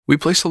We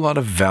place a lot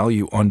of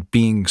value on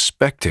being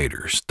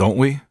spectators, don't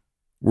we?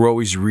 We're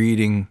always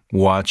reading,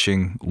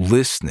 watching,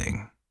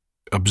 listening,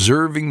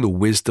 observing the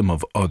wisdom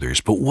of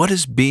others. But what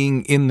does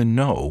being in the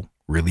know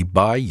really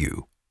buy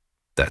you?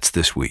 That's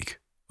this week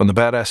on the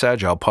Badass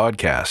Agile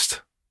podcast.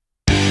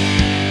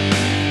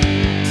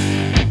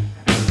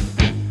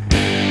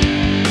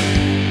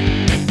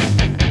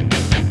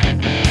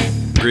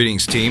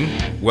 Greetings, team.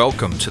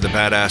 Welcome to the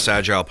Badass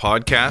Agile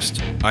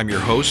podcast. I'm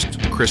your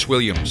host, Chris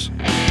Williams.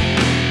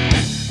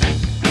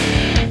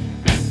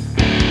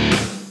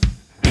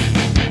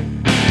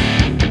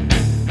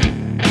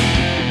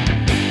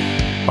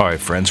 All right,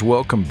 friends,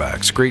 welcome back.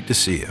 It's great to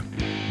see you.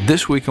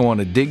 This week, I want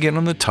to dig in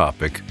on the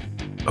topic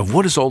of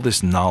what does all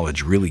this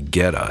knowledge really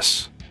get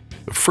us?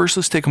 But first,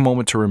 let's take a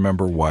moment to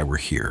remember why we're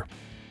here.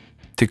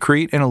 To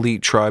create an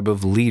elite tribe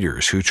of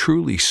leaders who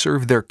truly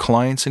serve their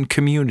clients and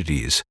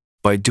communities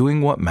by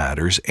doing what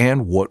matters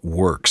and what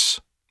works,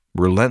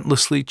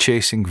 relentlessly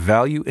chasing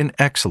value and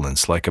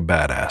excellence like a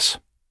badass.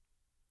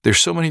 There's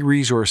so many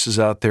resources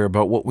out there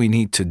about what we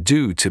need to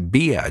do to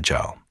be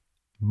agile,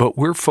 but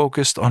we're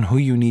focused on who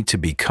you need to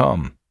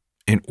become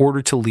in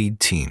order to lead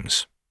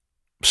teams.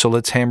 So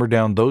let's hammer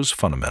down those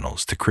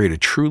fundamentals to create a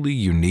truly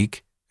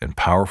unique and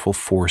powerful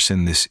force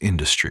in this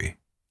industry.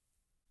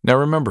 Now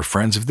remember,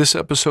 friends, if this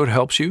episode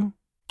helps you,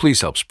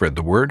 please help spread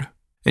the word.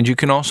 And you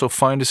can also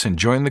find us and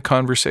join the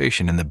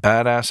conversation in the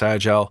Badass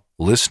Agile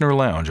Listener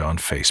Lounge on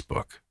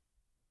Facebook.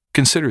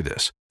 Consider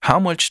this. How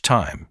much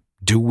time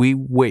do we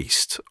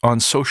waste on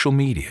social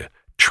media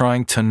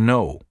trying to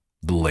know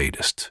the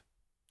latest,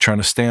 trying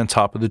to stay on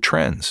top of the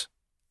trends?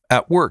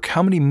 At work,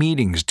 how many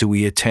meetings do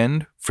we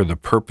attend for the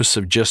purpose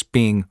of just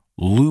being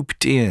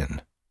looped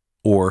in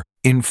or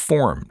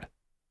informed?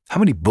 How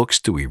many books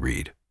do we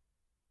read,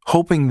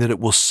 hoping that it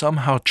will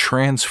somehow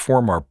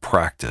transform our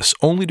practice,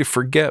 only to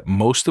forget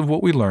most of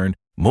what we learned,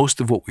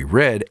 most of what we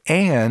read,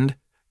 and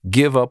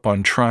give up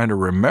on trying to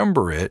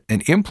remember it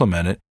and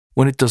implement it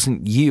when it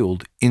doesn't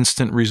yield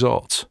instant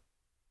results?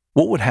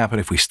 What would happen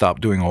if we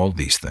stopped doing all of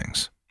these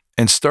things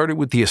and started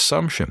with the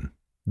assumption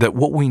that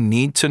what we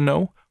need to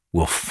know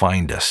will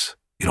find us?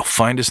 It'll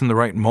find us in the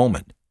right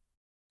moment.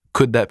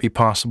 Could that be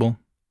possible?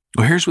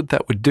 Well, here's what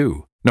that would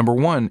do. Number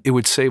one, it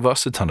would save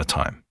us a ton of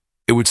time.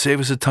 It would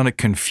save us a ton of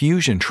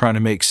confusion trying to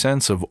make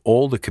sense of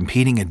all the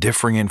competing and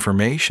differing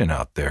information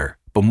out there.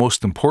 But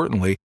most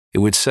importantly, it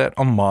would set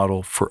a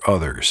model for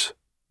others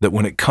that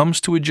when it comes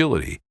to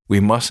agility, we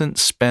mustn't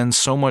spend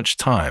so much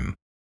time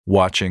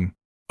watching,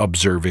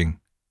 observing,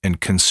 and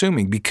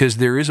consuming, because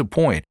there is a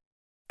point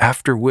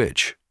after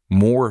which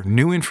more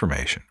new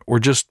information or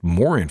just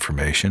more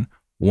information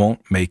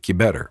won't make you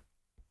better.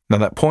 Now,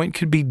 that point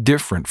could be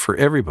different for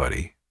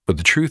everybody, but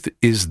the truth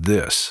is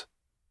this,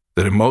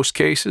 that in most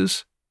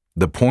cases,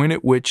 the point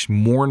at which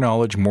more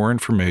knowledge, more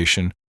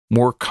information,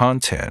 more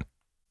content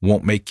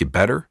won't make you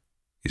better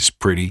is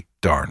pretty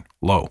darn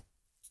low.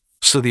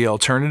 So the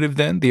alternative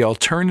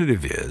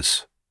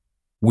is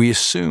we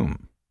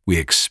assume, we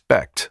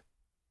expect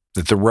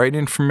that the right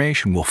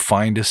information will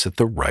find us at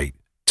the right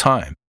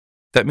time.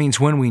 That means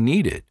when we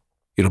need it,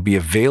 it'll be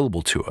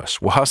available to us.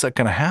 Well, how's that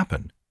going to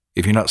happen?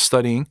 If you're not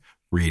studying,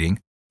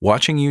 reading,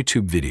 watching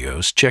YouTube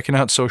videos, checking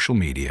out social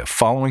media,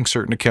 following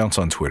certain accounts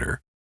on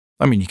Twitter.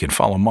 I mean, you can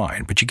follow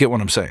mine, but you get what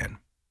I'm saying.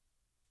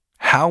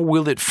 How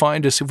will it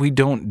find us if we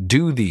don't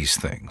do these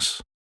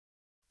things?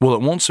 Well,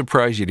 it won't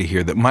surprise you to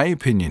hear that my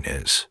opinion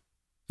is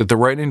that the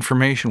right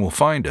information will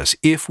find us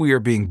if we are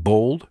being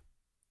bold,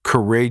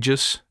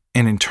 courageous,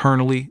 and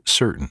internally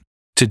certain.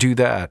 To do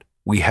that,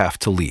 we have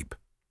to leap.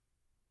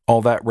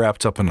 All that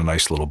wrapped up in a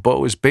nice little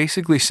bow is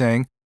basically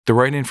saying the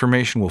right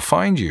information will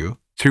find you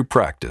through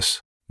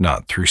practice,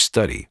 not through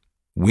study.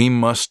 We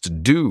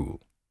must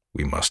do.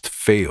 We must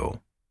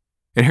fail.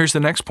 And here's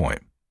the next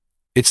point.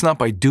 It's not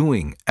by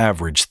doing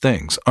average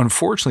things.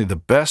 Unfortunately, the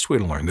best way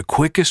to learn, the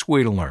quickest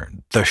way to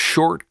learn, the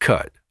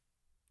shortcut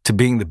to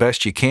being the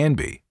best you can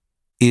be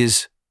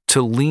is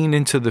to lean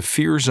into the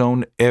fear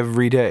zone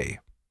every day.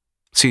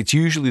 See, it's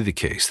usually the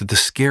case that the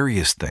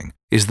scariest thing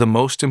is the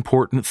most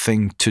important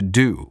thing to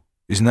do.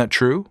 Isn't that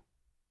true?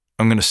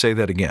 I'm going to say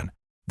that again.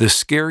 The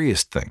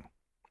scariest thing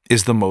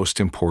is the most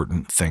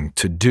important thing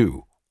to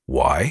do.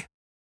 Why?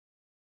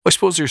 I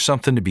suppose there's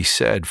something to be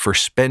said for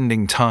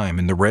spending time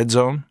in the red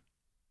zone.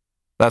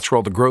 That's where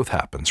all the growth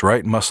happens,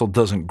 right? Muscle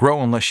doesn't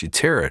grow unless you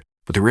tear it.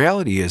 But the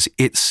reality is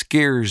it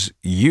scares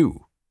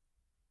you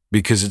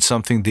because it's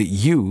something that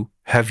you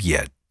have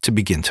yet to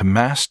begin to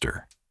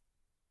master.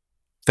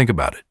 Think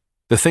about it.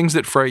 The things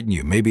that frighten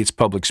you, maybe it's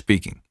public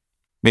speaking,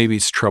 maybe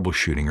it's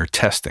troubleshooting or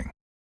testing,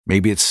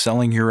 maybe it's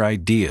selling your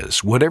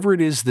ideas. Whatever it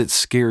is that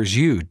scares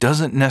you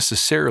doesn't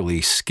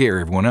necessarily scare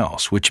everyone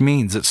else, which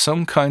means that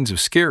some kinds of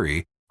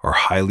scary are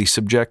highly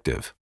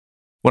subjective.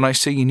 When I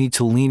say you need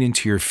to lean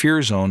into your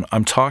fear zone,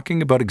 I'm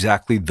talking about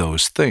exactly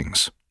those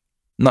things.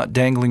 Not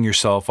dangling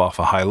yourself off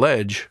a high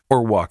ledge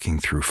or walking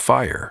through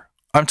fire.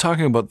 I'm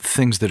talking about the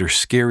things that are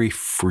scary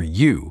for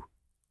you,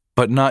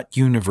 but not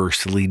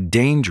universally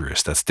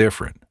dangerous. That's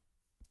different.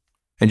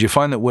 And you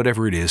find that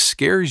whatever it is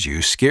scares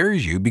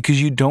you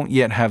because you don't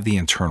yet have the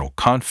internal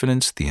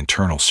confidence, the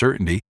internal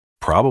certainty,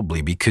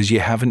 probably because you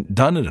haven't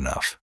done it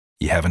enough.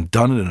 You haven't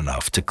done it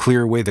enough to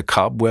clear away the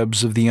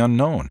cobwebs of the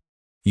unknown.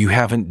 You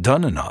haven't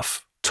done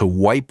enough to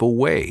wipe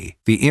away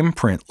the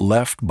imprint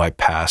left by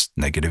past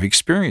negative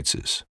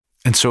experiences.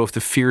 And so if the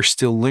fear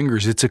still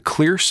lingers, it's a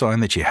clear sign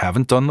that you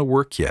haven't done the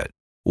work yet.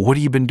 What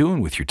have you been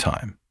doing with your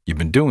time? You've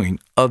been doing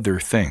other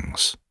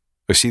things.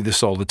 I see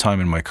this all the time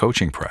in my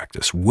coaching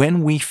practice.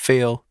 When we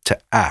fail to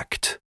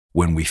act,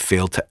 when we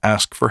fail to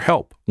ask for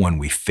help, when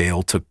we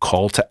fail to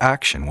call to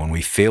action, when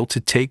we fail to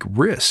take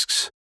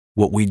risks,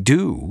 what we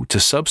do to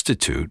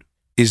substitute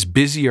is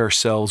busy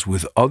ourselves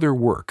with other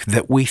work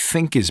that we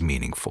think is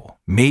meaningful.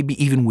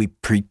 Maybe even we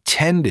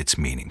pretend it's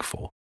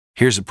meaningful.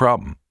 Here's the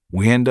problem.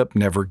 We end up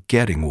never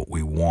getting what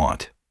we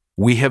want.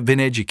 We have been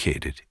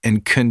educated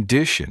and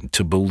conditioned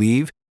to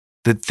believe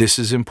that this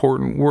is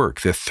important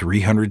work, the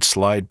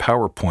 300-slide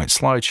PowerPoint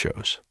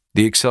slideshows,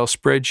 the Excel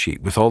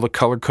spreadsheet with all the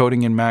color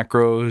coding and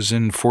macros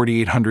and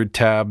 4,800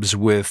 tabs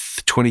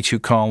with 22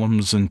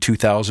 columns and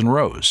 2,000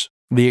 rows,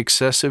 the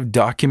excessive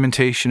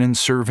documentation and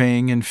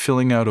surveying and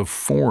filling out of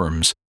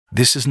forms.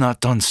 This is not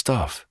done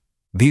stuff.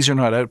 These are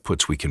not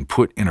outputs we can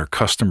put in our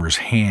customers'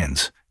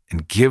 hands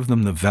and give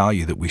them the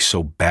value that we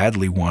so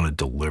badly want to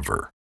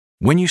deliver.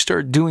 When you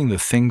start doing the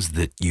things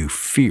that you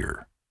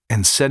fear,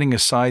 and setting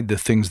aside the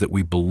things that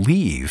we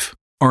believe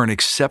are an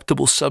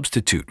acceptable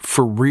substitute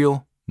for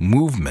real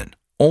movement,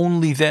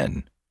 only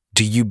then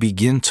do you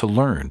begin to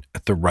learn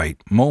at the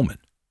right moment.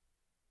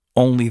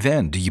 Only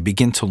then do you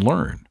begin to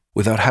learn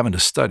without having to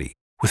study,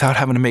 without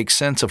having to make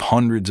sense of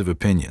hundreds of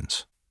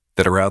opinions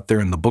that are out there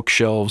in the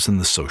bookshelves and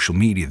the social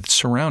media that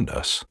surround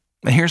us.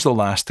 And here's the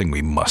last thing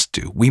we must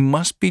do. We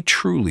must be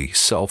truly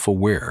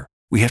self-aware.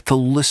 We have to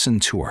listen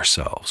to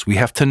ourselves. We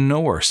have to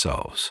know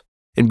ourselves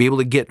and be able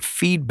to get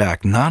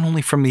feedback not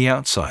only from the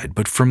outside,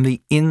 but from the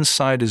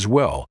inside as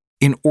well,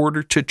 in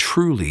order to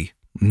truly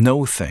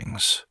know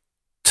things,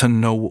 to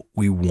know what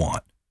we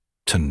want,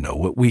 to know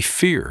what we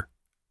fear,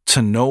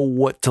 to know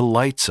what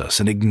delights us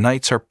and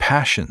ignites our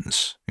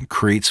passions and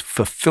creates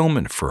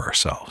fulfillment for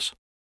ourselves.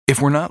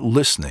 If we're not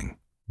listening,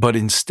 but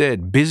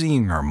instead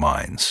busying our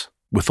minds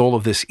with all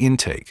of this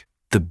intake,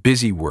 the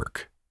busy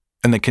work,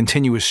 and the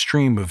continuous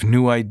stream of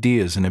new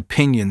ideas and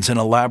opinions and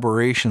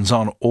elaborations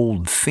on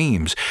old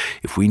themes,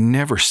 if we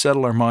never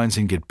settle our minds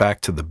and get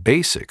back to the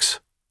basics,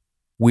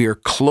 we are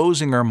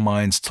closing our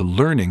minds to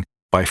learning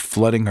by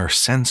flooding our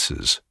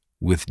senses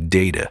with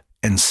data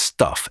and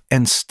stuff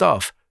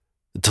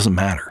that doesn't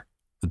matter,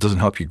 that doesn't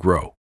help you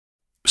grow.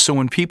 So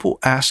when people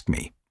ask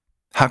me,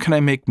 how can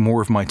I make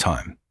more of my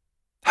time?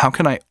 How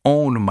can I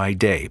own my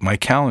day, my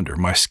calendar,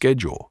 my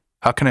schedule?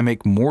 How can I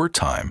make more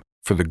time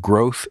for the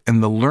growth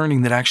and the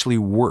learning that actually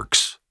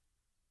works,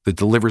 that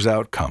delivers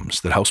outcomes,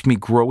 that helps me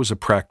grow as a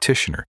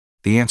practitioner?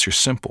 The answer's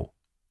simple.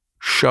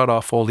 Shut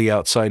off all the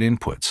outside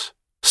inputs.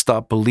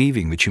 Stop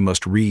believing that you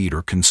must read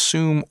or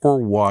consume or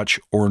watch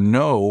or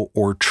know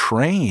or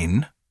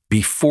train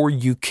before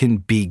you can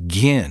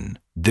begin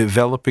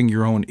developing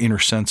your own inner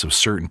sense of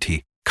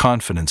certainty,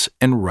 confidence,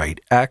 and right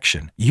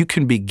action. You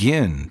can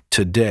begin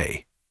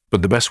today.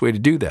 But the best way to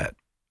do that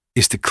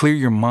is to clear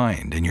your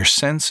mind and your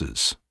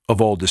senses of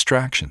all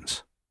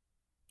distractions.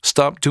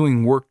 Stop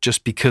doing work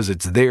just because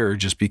it's there,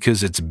 just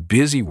because it's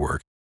busy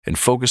work, and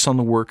focus on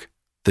the work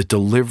that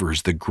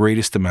delivers the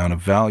greatest amount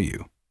of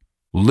value.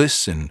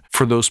 Listen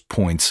for those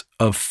points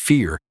of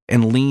fear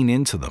and lean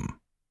into them.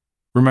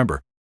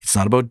 Remember, it's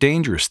not about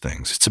dangerous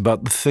things. It's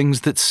about the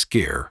things that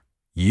scare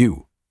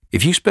you.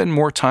 If you spend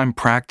more time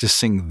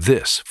practicing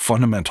this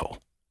fundamental,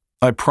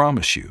 I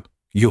promise you,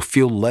 you'll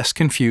feel less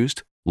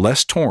confused,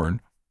 less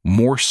torn,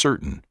 more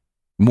certain,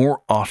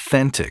 more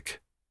authentic,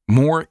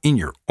 more in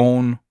your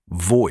own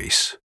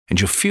voice, and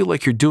you'll feel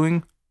like you're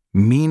doing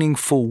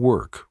meaningful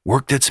work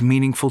that's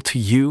meaningful to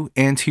you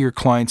and to your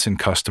clients and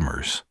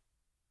customers.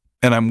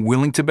 And I'm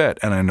willing to bet,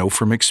 and I know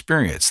from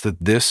experience, that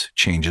this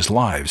changes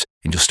lives,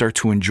 and you'll start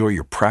to enjoy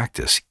your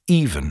practice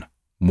even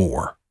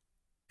more.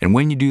 And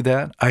when you do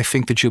that, I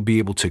think that you'll be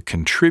able to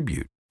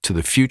contribute to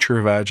the future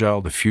of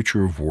Agile, the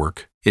future of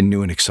work, in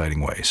new and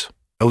exciting ways.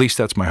 At least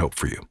that's my hope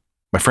for you.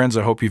 My friends,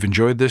 I hope you've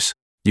enjoyed this.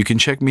 You can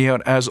check me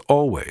out as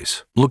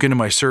always. Look into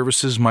my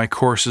services, my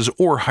courses,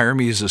 or hire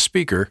me as a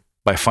speaker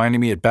by finding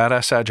me at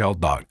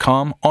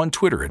badassagile.com, on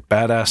Twitter at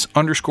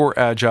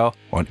badass_agile,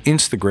 on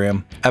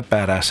Instagram at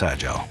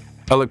badassagile.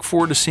 I look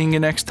forward to seeing you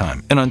next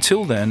time, and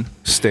until then,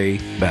 stay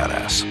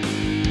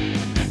badass.